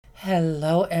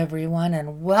Hello, everyone,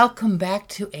 and welcome back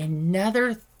to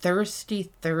another Thirsty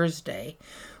Thursday,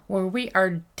 where we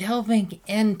are delving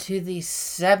into the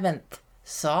seventh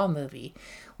Saw movie,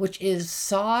 which is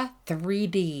Saw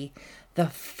 3D, the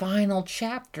final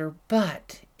chapter.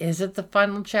 But is it the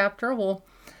final chapter? Well,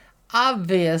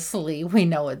 obviously, we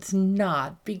know it's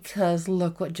not, because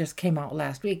look what just came out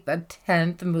last week, the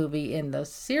 10th movie in the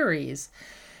series.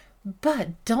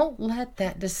 But don't let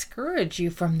that discourage you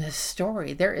from this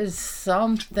story. There is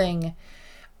something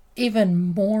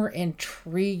even more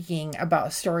intriguing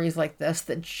about stories like this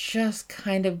that just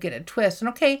kind of get a twist. And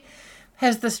okay,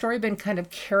 has the story been kind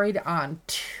of carried on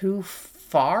too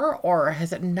far, or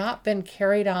has it not been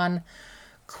carried on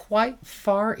quite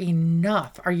far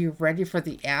enough? Are you ready for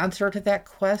the answer to that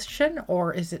question,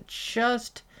 or is it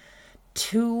just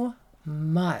too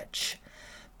much?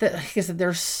 Like I said,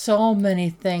 there's so many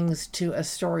things to a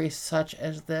story such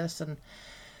as this, and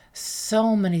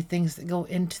so many things that go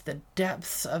into the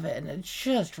depths of it, and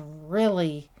it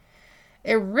really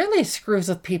screws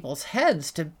with people's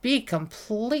heads, to be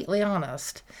completely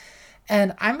honest.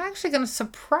 And I'm actually going to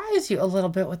surprise you a little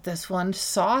bit with this one.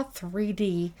 Saw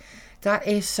 3D got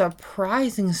a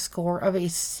surprising score of a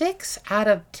 6 out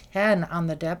of 10 on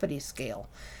the deputy scale.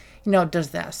 Does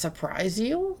that surprise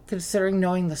you, considering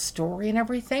knowing the story and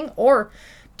everything? Or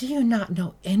do you not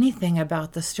know anything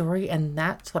about the story, and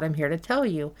that's what I'm here to tell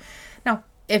you? Now,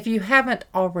 if you haven't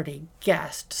already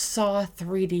guessed, Saw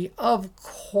 3D, of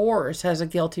course, has a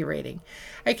guilty rating.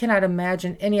 I cannot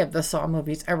imagine any of the Saw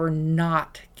movies ever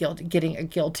not getting a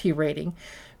guilty rating,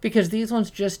 because these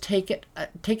ones just take it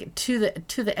to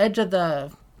the edge of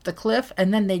the cliff,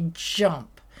 and then they jump.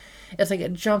 It's like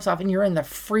it jumps off and you're in the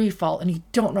free fall and you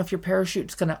don't know if your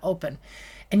parachute's going to open.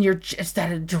 And it's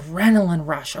that adrenaline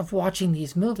rush of watching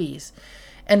these movies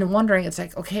and wondering, it's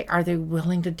like, okay, are they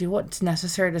willing to do what's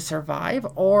necessary to survive,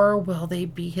 or will they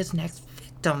be his next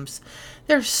victims?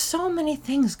 There's so many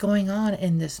things going on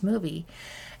in this movie.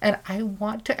 And I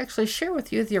want to actually share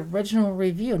with you the original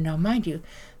review. Now, mind you,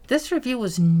 this review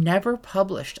was never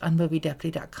published on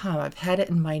moviedeputy.com. I've had it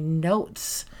in my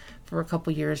notes for a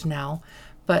couple years now.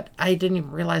 But I didn't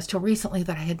even realize till recently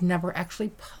that I had never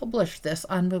actually published this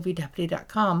on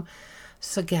moviedeputy.com.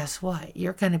 So guess what?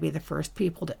 You're going to be the first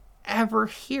people to ever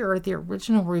hear the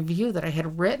original review that I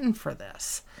had written for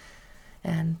this.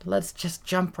 And let's just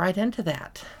jump right into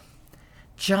that.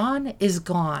 John is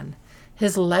gone.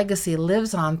 His legacy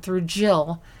lives on through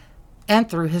Jill and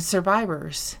through his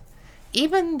survivors.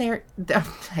 I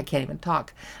can't even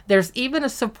talk. There's even a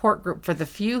support group for the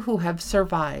few who have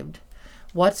survived.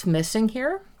 What's missing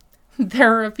here?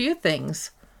 There are a few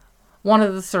things. One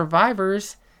of the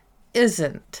survivors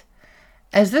isn't.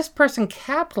 As this person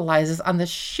capitalizes on the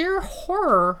sheer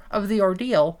horror of the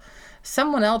ordeal,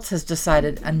 someone else has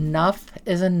decided enough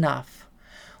is enough.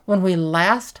 When we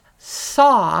last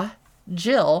saw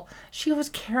Jill, she was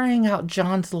carrying out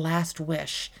John's last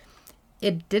wish.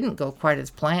 It didn't go quite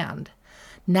as planned.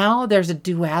 Now there's a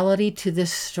duality to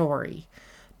this story.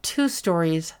 Two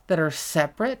stories that are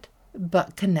separate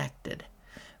but connected.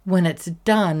 When it's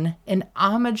done, an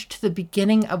homage to the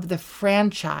beginning of the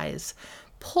franchise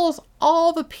pulls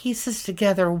all the pieces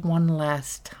together one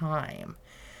last time.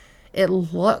 It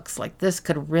looks like this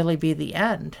could really be the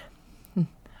end.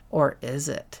 Or is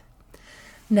it?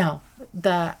 Now,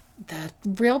 the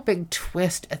real big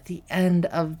twist at the end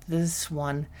of this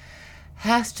one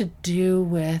has to do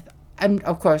with,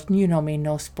 of course, you know me,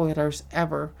 no spoilers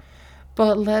ever.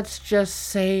 But let's just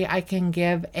say I can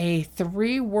give a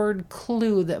 3-word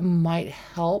clue that might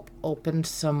help open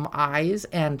some eyes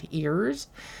and ears.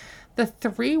 The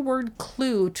 3-word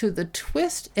clue to the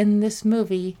twist in this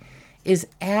movie is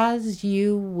as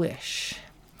you wish.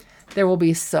 There will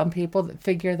be some people that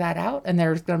figure that out, and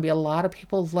there's going to be a lot of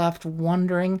people left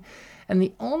wondering. And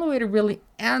the only way to really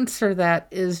answer that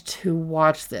is to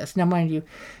watch this. Now, mind you,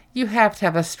 you have to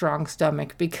have a strong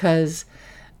stomach, because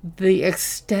the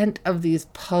extent of these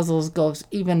puzzles goes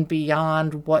even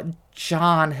beyond what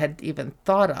John had even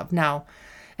thought of. Now,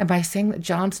 am I saying that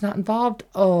John's not involved?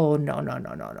 Oh,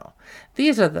 no.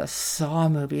 These are the Saw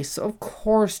movies, so of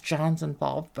course John's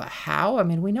involved. But how? I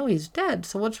mean, we know he's dead,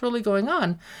 so what's really going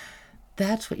on?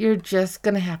 That's what you're just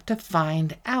going to have to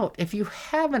find out. If you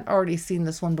haven't already seen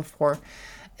this one before,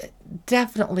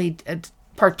 definitely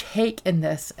partake in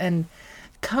this and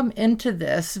come into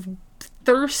this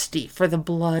thirsty for the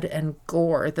blood and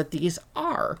gore that these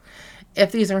are.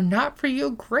 If these are not for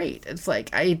you, great. It's like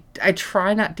I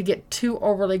try not to get too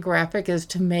overly graphic as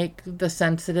to make the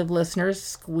sensitive listeners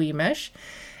squeamish.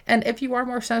 And if you are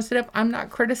more sensitive, I'm not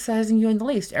criticizing you in the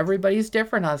least. Everybody's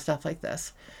different on stuff like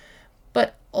this.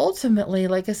 But ultimately,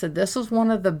 like I said, this was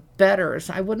one of the better,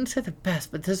 I wouldn't say the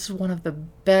best, but this is one of the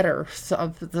better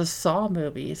of the Saw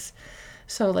movies.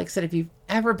 So, like I said, if you've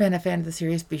ever been a fan of the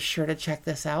series, be sure to check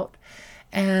this out.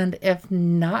 And if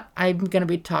not, I'm going to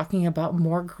be talking about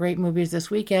more great movies this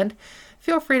weekend.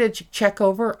 Feel free to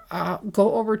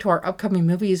go over to our upcoming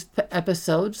movies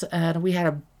episodes. And we had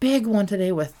a big one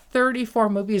today with 34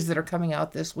 movies that are coming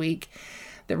out this week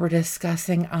that we're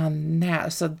discussing on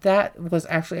that. So that was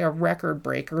actually a record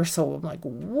breaker. So I'm like,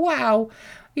 wow,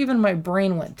 even my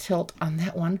brain went tilt on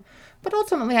that one. But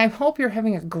ultimately, I hope you're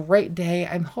having a great day.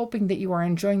 I'm hoping that you are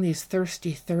enjoying these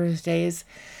Thirsty Thursdays.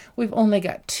 We've only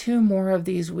got 2 more of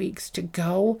these weeks to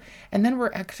go, and then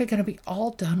we're actually going to be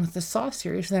all done with the Saw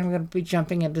series, and then we're going to be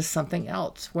jumping into something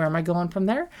else. Where am I going from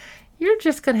there? You're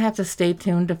just going to have to stay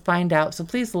tuned to find out. So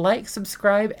please like,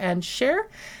 subscribe, and share.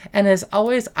 And as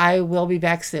always, I will be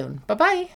back soon. Bye-bye.